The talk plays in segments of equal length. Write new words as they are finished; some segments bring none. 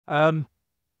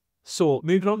So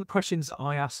moving on to questions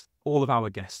I asked all of our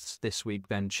guests this week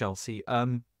then, Chelsea.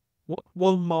 What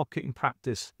one marketing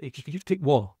practice, if you could pick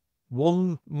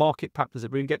one market practice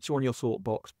that really gets you on your thought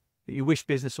box that you wish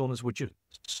business owners would just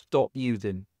stop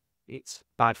using? It's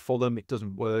bad for them, it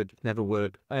doesn't work, never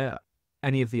work.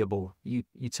 Any of the above, you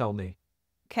tell me.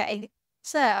 Okay,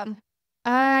 so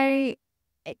I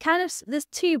it kind of there's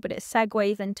two, but it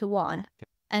segues into one,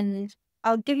 and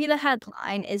I'll give you the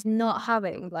headline is not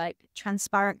having like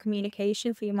transparent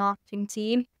communication for your marketing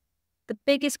team. The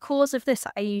biggest cause of this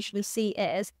I usually see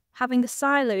is having a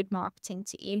siloed marketing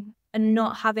team and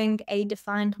not having a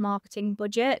defined marketing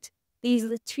budget. These are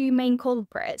the two main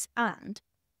culprits, and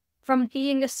from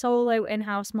being a solo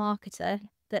in-house marketer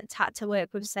that's had to work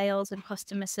with sales and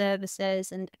customer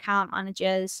services and account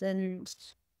managers and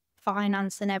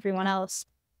finance and everyone else,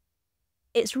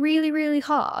 it's really, really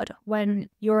hard when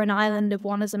you're an island of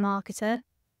one as a marketer.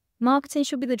 Marketing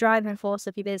should be the driving force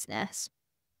of your business.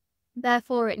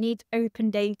 Therefore, it needs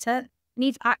open data, it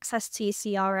needs access to your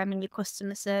CRM and your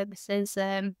customer services,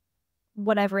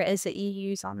 whatever it is that you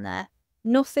use on there.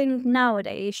 Nothing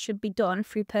nowadays should be done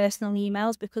through personal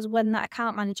emails, because when that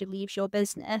account manager leaves your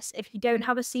business, if you don't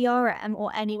have a CRM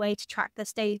or any way to track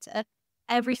this data,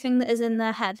 everything that is in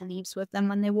their head leaves with them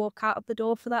when they walk out of the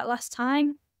door for that last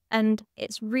time. And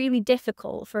it's really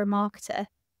difficult for a marketer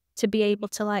to be able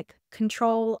to like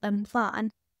control and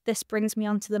plan. This brings me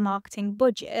on to the marketing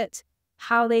budget,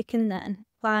 how they can then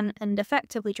plan and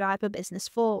effectively drive a business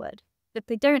forward. If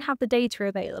they don't have the data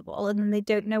available and then they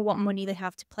don't know what money they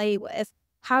have to play with,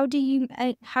 how do you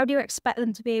expect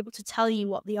them to be able to tell you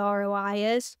what the ROI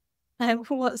is?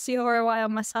 What's the ROI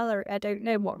on my salary? I don't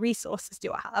know. What resources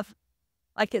do I have?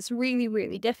 Like, it's really,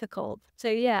 really difficult. So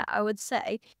yeah, I would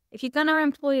say if you're going to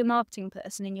employ a marketing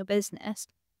person in your business,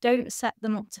 don't set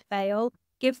them up to fail.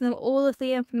 Give them all of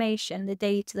the information, the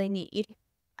data they need.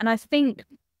 And I think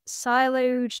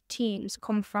siloed teams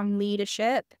come from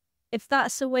leadership. If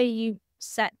that's the way you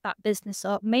set that business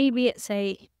up, maybe it's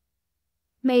a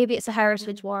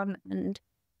heritage one and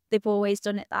they've always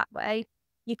done it that way.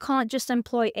 You can't just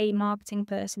employ a marketing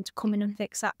person to come in and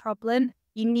fix that problem.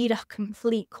 You need a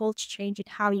complete culture change in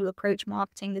how you approach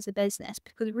marketing as a business,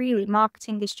 because really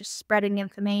marketing is just spreading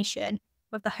information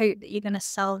with the hope that you're going to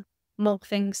sell more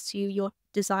things to your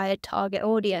desired target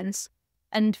audience.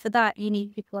 And for that, you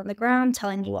need people on the ground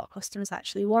telling you what customers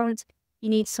actually want. You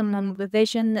need someone with a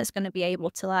vision that's going to be able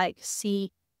to like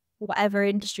see whatever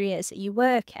industry it is that you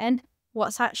work in,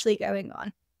 what's actually going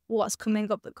on, what's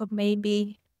coming up that could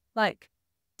maybe like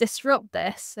disrupt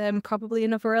this, probably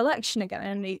another election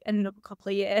again in another couple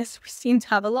of years. We seem to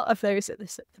have a lot of those at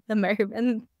the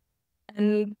moment.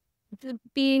 And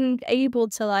being able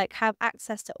to like have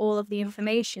access to all of the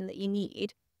information that you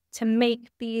need to make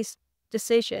these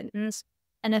decisions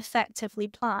and effectively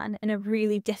plan in a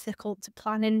really difficult to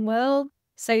plan in world.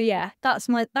 So yeah,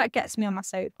 that gets me on my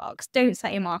soapbox. Don't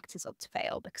set your marketers up to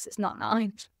fail, because it's not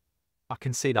nice. I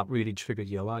can see that really triggered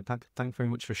you. Thank very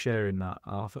much for sharing that.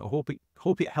 I hope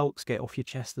it helps get off your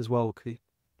chest as well. 'Cause it's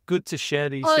good to share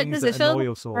these things There's a that annoy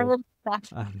film. us all.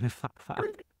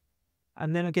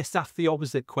 And then I guess that's the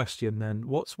opposite question then.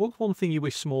 What's one thing you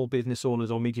wish small business owners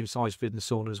or medium-sized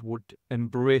business owners would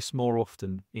embrace more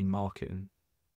often in marketing?